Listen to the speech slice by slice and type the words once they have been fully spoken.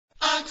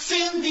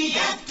in the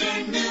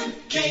afternoon,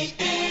 KNSI.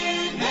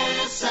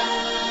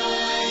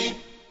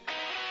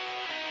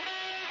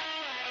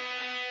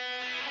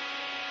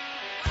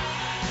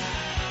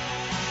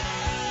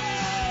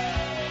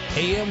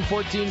 AM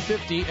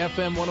 1450,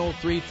 FM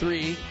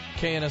 1033,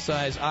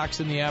 KNSI's Ox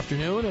in the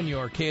Afternoon, and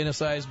your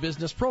KNSI's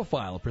Business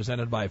Profile,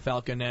 presented by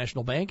Falcon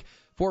National Bank.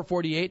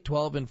 4:48,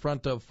 12 in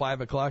front of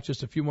 5 o'clock.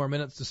 Just a few more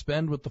minutes to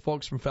spend with the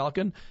folks from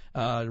Falcon.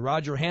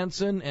 Roger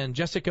Hansen and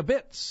Jessica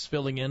Bitts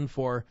filling in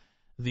for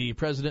the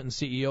president and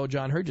CEO,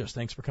 John Hergis.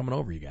 Thanks for coming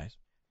over, you guys.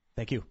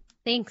 Thank you.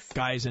 Thanks.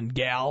 Guys and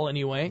gal,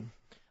 anyway.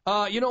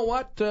 You know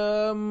what?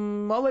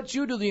 I'll let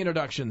you do the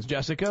introductions,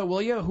 Jessica,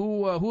 will you?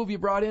 Who have you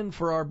brought in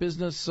for our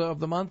Business of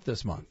the Month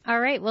this month? All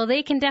right. Well,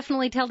 they can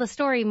definitely tell the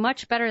story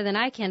much better than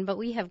I can, but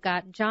we have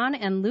got John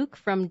and Luke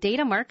from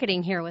DAYTA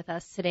Marketing here with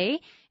us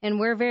today, and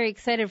we're very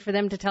excited for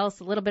them to tell us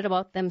a little bit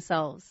about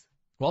themselves.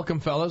 Welcome,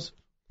 fellas.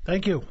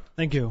 Thank you.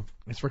 Thank you.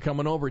 Thanks for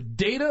coming over.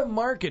 DAYTA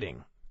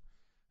Marketing.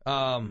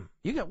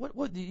 You got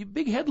what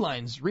big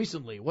headlines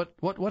recently.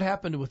 What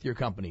happened with your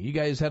company? You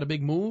guys had a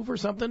big move or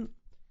something?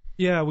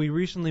 Yeah, we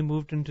recently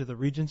moved into the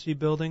Regency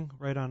building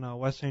right on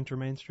West St.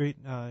 Germain Street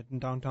in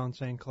downtown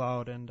St.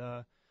 Cloud, and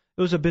it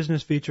was a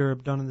business feature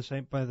done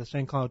by the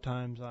St. Cloud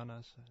Times on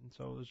us, and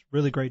so it was a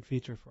really great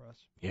feature for us.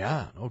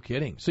 Yeah, no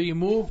kidding. So you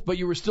moved, but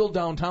you were still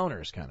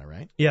downtowners, kind of,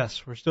 right?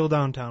 Yes, we're still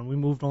downtown. We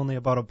moved only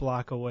about a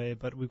block away,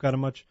 but we've got a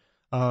much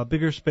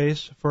bigger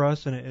space for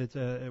us, and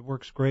it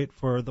works great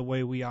for the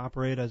way we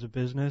operate as a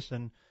business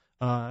and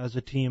as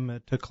a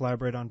team to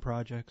collaborate on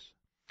projects.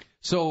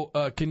 So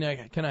can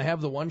I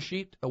have the one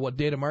sheet of what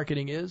DAYTA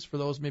Marketing is for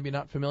those maybe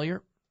not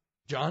familiar?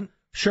 John?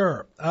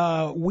 Sure.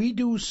 We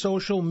do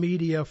social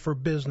media for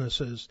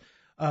businesses.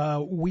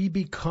 We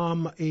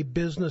become a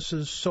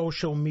business's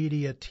social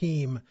media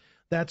team.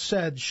 That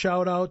said,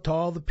 shout out to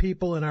all the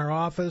people in our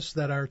office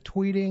that are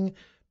tweeting,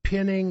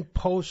 pinning,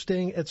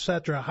 posting,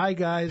 etc. Hi,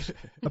 guys.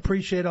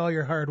 Appreciate all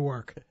your hard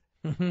work.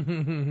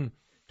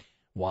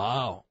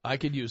 Wow. I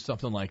could use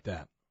something like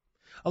that.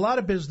 A lot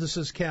of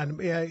businesses can.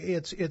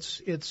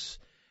 It's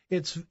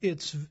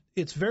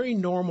very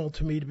normal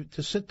to me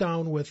to sit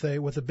down with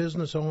a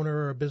business owner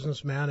or a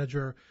business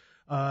manager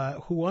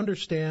who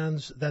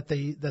understands that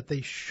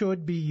they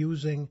should be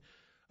using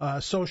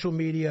social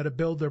media to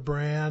build their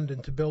brand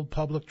and to build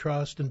public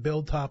trust and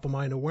build top of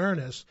mind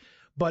awareness.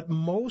 But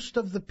most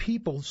of the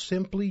people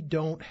simply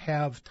don't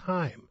have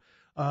time.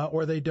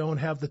 Or they don't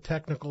have the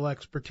technical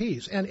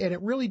expertise. And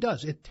it really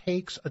does. It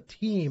takes a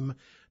team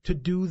to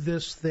do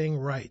this thing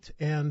right,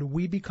 and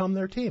we become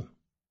their team.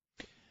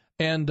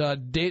 And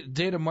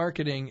DAYTA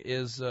Marketing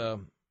is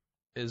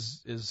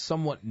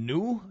somewhat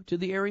new to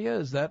the area.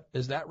 Is that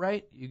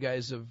right? You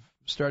guys have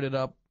started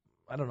up,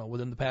 I don't know,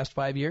 within the past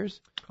 5 years?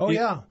 Oh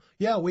yeah.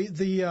 We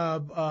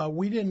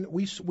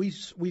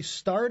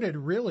started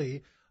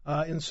really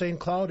in St.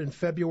 Cloud in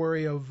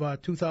February of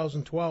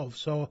 2012,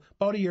 so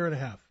about a year and a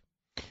half.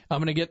 I'm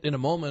going to get in a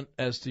moment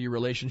as to your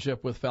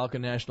relationship with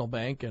Falcon National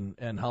Bank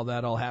and how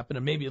that all happened,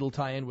 and maybe it'll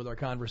tie in with our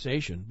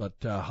conversation. But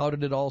how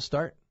did it all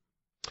start?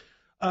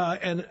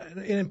 And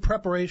in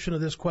preparation of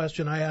this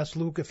question, I asked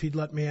Luke if he'd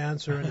let me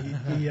answer, and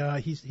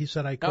he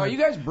said I could. Now, are you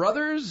guys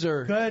brothers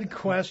or? Good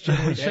question.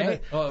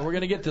 Okay. Oh, we're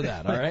going to get to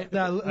that. All right.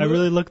 Now, I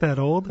really look that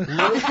old. Luke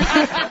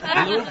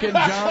and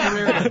John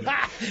Reardon.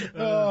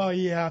 Oh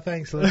yeah,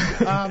 thanks, Luke.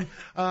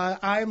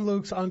 I'm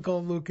Luke's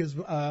uncle. Luke is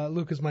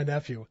my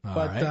nephew. All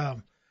but right.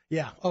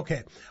 yeah,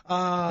 okay.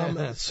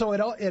 So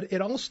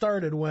it all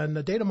started when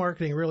DAYTA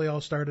Marketing really all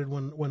started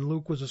when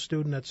Luke was a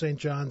student at St.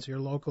 John's here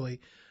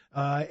locally,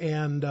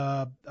 and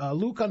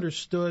Luke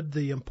understood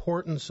the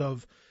importance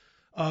of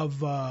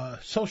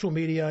social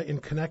media in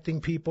connecting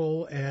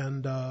people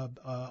and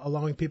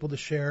allowing people to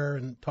share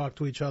and talk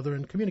to each other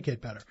and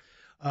communicate better.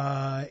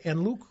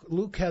 And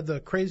Luke had the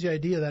crazy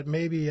idea that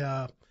maybe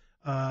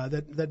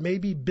that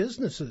maybe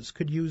businesses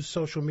could use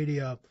social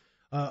media.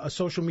 A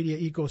social media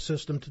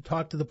ecosystem to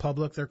talk to the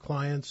public, their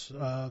clients,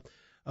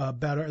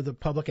 better, the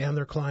public and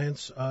their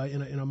clients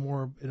in a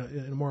more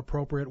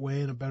appropriate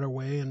way, in a better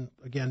way, and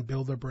again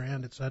build their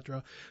brand,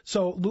 etc.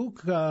 So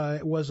Luke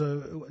was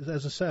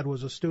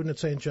a student at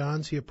St.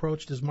 John's. He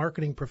approached his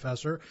marketing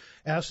professor,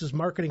 asked his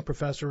marketing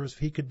professor if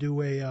he could do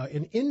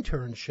an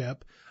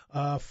internship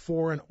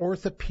for an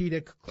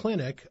orthopedic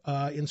clinic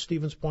in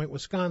Stevens Point,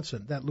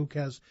 Wisconsin, that Luke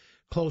has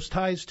close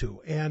ties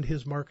to, and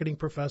his marketing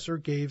professor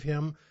gave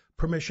him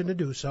permission to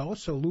do so.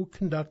 So Luke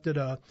conducted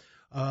about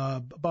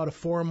a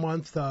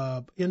 4-month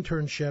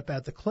internship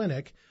at the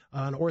clinic,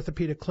 an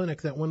orthopedic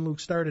clinic that when Luke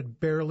started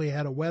barely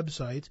had a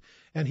website,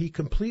 and he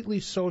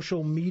completely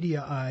social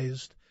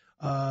mediaized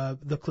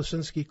the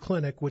Klasinski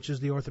Clinic, which is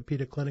the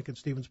orthopedic clinic at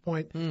Stevens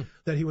Point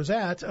that he was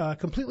at,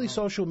 completely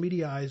social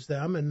mediaized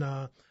them, and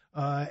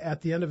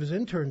at the end of his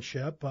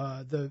internship,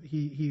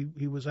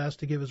 he was asked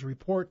to give his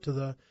report to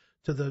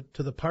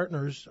the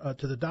partners,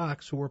 to the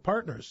docs who were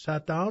partners.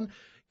 Sat down,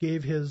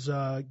 gave his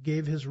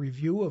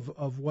review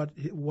of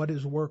what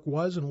his work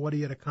was and what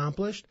he had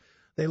accomplished.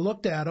 They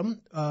looked at him,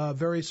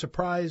 very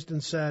surprised,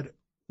 and said,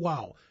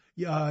 "Wow,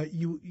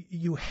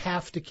 you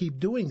have to keep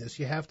doing this.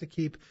 You have to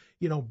keep,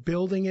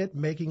 building it,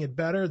 making it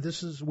better.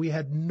 We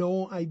had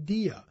no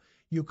idea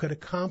you could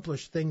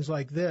accomplish things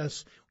like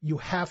this. You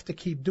have to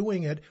keep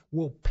doing it.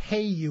 We'll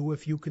pay you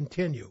if you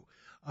continue.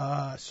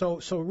 So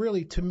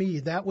really, to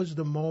me, that was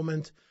the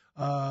moment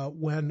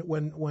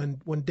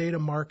when data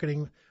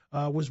marketing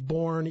was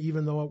born,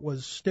 even though it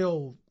was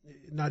still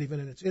not even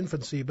in its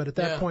infancy, but at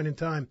that point in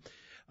time.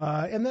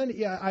 And then,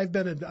 I've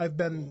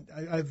been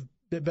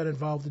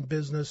involved in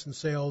business and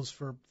sales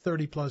for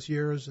 30 plus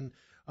years, and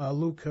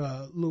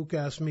Luke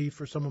asked me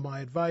for some of my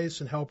advice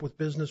and help with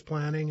business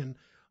planning, and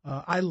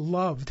I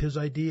loved his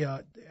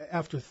idea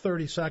after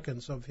 30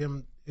 seconds of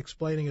him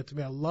explaining it to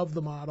me. I love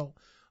the model.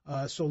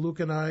 So Luke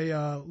and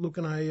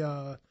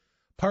I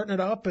partnered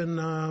up,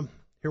 and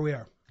here we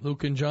are.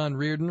 Luke and John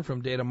Reardon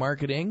from DAYTA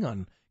Marketing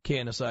on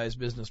KNSI's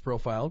Business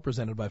Profile,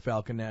 presented by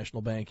Falcon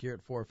National Bank here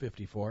at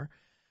 454.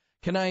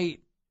 Can I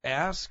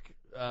ask,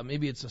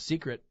 maybe it's a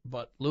secret,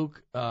 but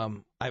Luke,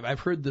 I've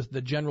heard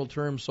the general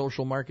term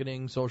social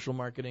marketing, social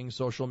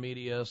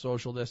media,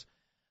 social this.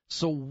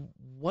 So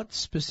what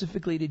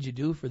specifically did you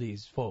do for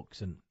these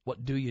folks, and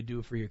what do you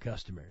do for your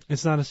customers?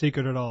 It's not a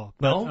secret at all.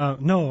 But,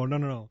 No? No,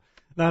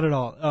 not at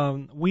all.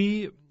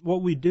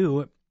 What we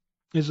do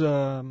is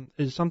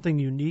something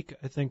unique,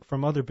 I think,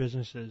 from other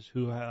businesses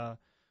who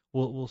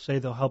will say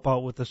they'll help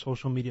out with the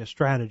social media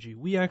strategy.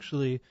 We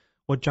actually,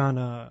 what John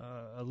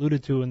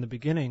alluded to in the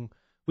beginning,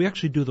 we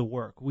actually do the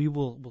work.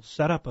 We'll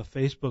set up a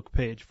Facebook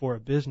page for a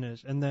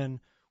business, and then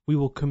we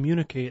will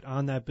communicate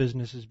on that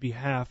business's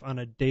behalf on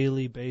a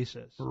daily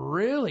basis.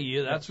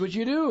 Really? That's what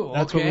you do?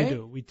 That's what we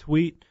do. We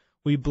tweet,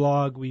 we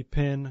blog, we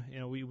pin.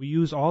 We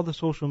use all the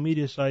social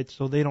media sites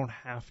so they don't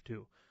have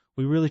to.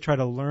 We really try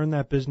to learn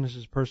that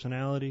business's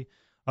personality,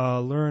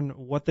 learn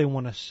what they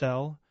want to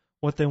sell,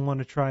 what they want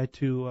to try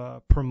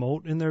to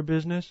promote in their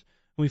business.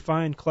 We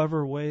find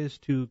clever ways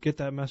to get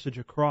that message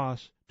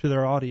across to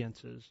their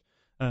audiences,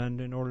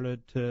 and in order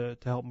to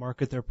help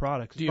market their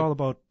products. It's all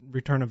about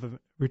return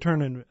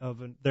of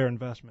their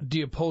investment. Do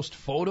you post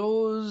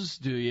photos?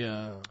 Do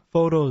you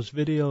Photos,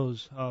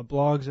 videos,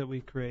 blogs that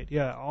we create?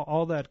 Yeah,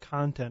 all that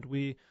content.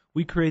 We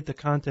create the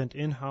content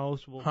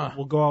in-house.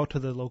 We'll go out to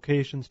the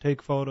locations,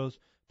 take photos,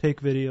 take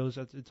videos.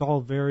 It's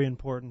all very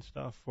important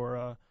stuff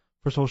for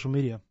social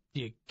media. Do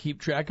you keep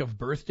track of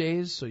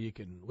birthdays so you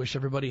can wish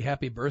everybody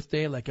happy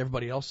birthday like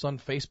everybody else on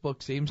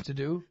Facebook seems to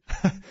do?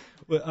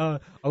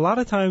 A lot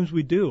of times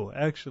we do,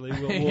 actually.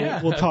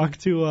 We'll talk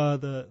to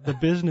the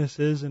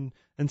businesses and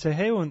say,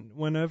 hey,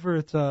 whenever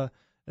it's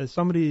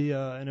somebody,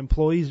 an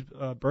employee's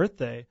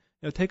birthday,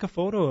 take a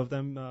photo of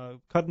them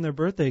cutting their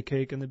birthday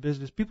cake in the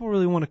business. People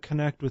really want to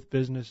connect with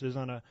businesses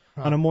on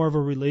a more of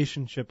a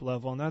relationship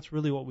level, and that's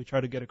really what we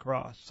try to get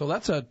across. So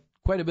that's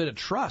quite a bit of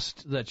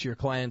trust that your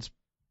clients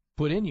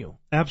put in you.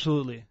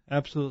 Absolutely,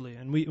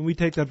 and we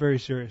take that very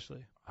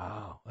seriously.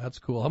 Wow, that's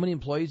cool. How many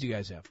employees do you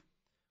guys have?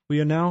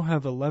 We now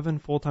have 11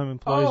 full-time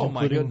employees,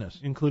 my goodness,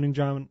 including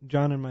John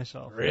and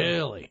myself.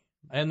 Really?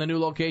 And the new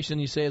location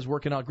you say is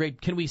working out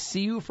great. Can we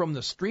see you from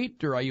the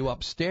street, or are you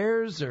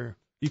upstairs, or?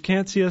 You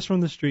can't see us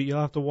from the street. You'll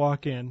have to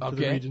walk in to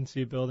the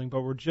Regency building,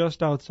 but we're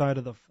just outside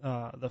of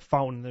the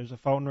fountain. There's a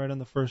fountain right on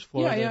the first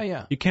floor.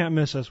 Yeah. You can't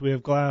miss us. We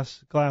have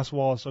glass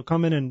walls, so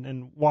come in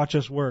and watch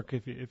us work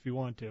if you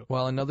want to.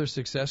 Well, another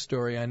success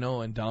story I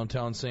know in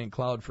downtown St.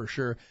 Cloud for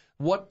sure.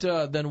 What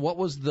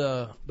was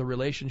the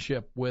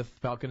relationship with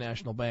Falcon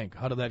National Bank?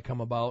 How did that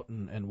come about,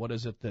 and what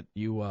is it that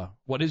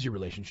what is your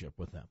relationship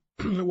with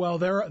them? Well,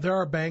 they're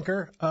our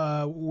banker.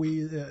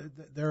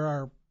 They're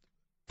our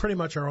pretty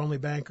much our only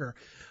banker.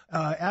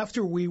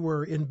 After we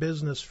were in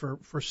business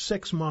for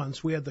 6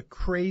 months, we had the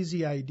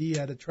crazy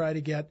idea to try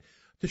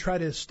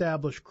to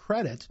establish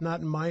credit,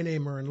 not in my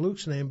name or in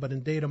Luke's name, but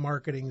in DAYTA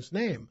Marketing's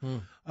name.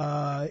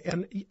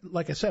 And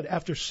like I said,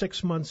 after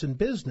 6 months in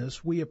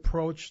business, we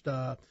approached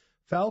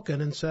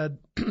Falcon and said,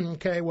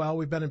 okay, well,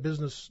 we've been in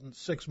business in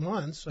 6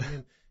 months. I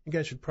mean, you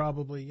guys should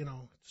probably,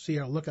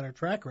 look at our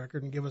track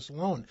record and give us a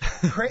loan.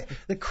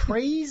 The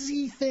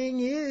crazy thing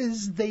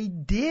is they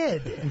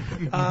did.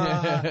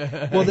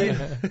 Well,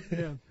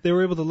 they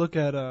were able to look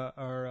at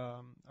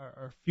our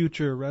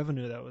future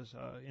revenue that was,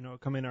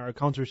 coming, our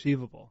accounts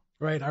receivable.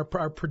 Right,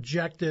 our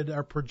projected,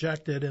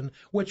 and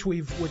which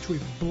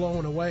we've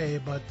blown away.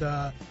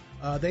 But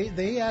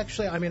they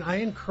actually, I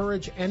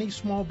encourage any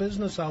small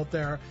business out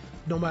there,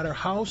 no matter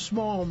how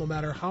small, no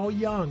matter how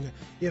young,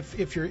 if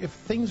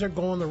things are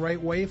going the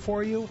right way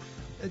for you,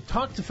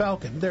 talk to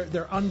Falcon.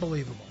 They're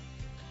unbelievable.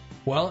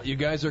 Well, you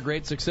guys are a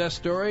great success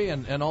story,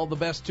 and all the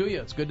best to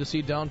you. It's good to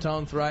see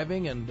downtown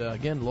thriving, and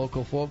again,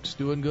 local folks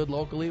doing good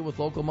locally with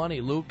local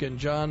money. Luke and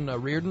John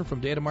Reardon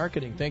from DAYTA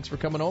Marketing, thanks for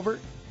coming over.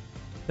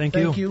 Thank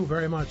you. Thank you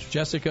very much.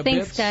 Jessica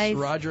Thanks, Bitts, guys.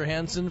 Roger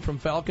Hansen from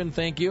Falcon,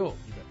 thank you.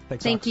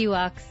 Thank you,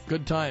 Ox.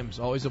 Good times.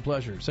 Always a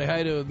pleasure. Say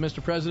hi to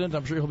Mr. President.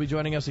 I'm sure he'll be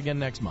joining us again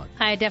next month.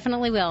 I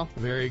definitely will.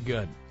 Very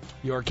good.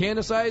 Your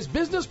KNSI's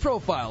Business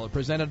Profile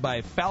presented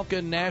by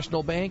Falcon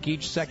National Bank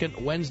each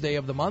second Wednesday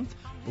of the month.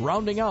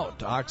 rounding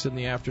out Ox in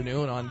the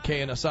Afternoon on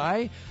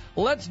KNSI.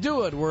 Let's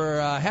do it. We're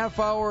a half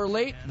hour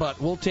late, but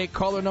we'll take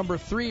caller number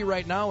 3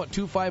 right now at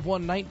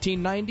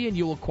 251-1990, and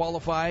you will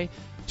qualify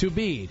to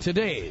be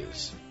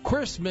today's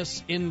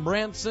Christmas in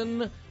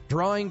Branson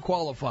drawing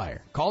qualifier.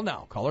 Call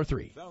now, caller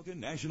 3. Falcon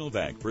National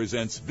Bank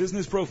presents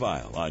Business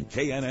Profile on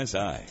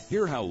KNSI.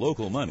 Hear how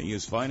local money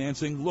is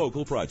financing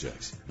local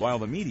projects. While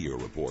the media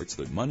reports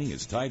that money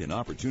is tight and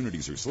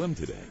opportunities are slim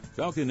today,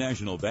 Falcon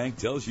National Bank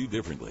tells you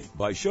differently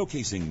by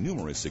showcasing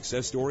numerous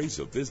success stories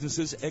of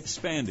businesses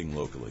expanding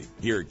locally.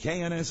 Hear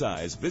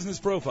KNSI's Business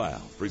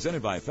Profile,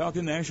 presented by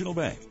Falcon National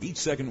Bank, each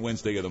second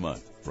Wednesday of the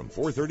month from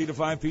 4:30 to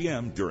 5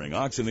 p.m. during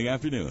Ox in the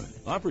Afternoon.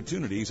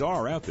 Opportunities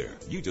are out there.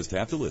 You just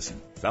have to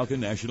listen. Falcon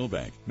National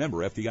Bank, member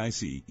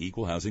FDIC,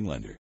 equal housing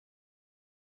lender.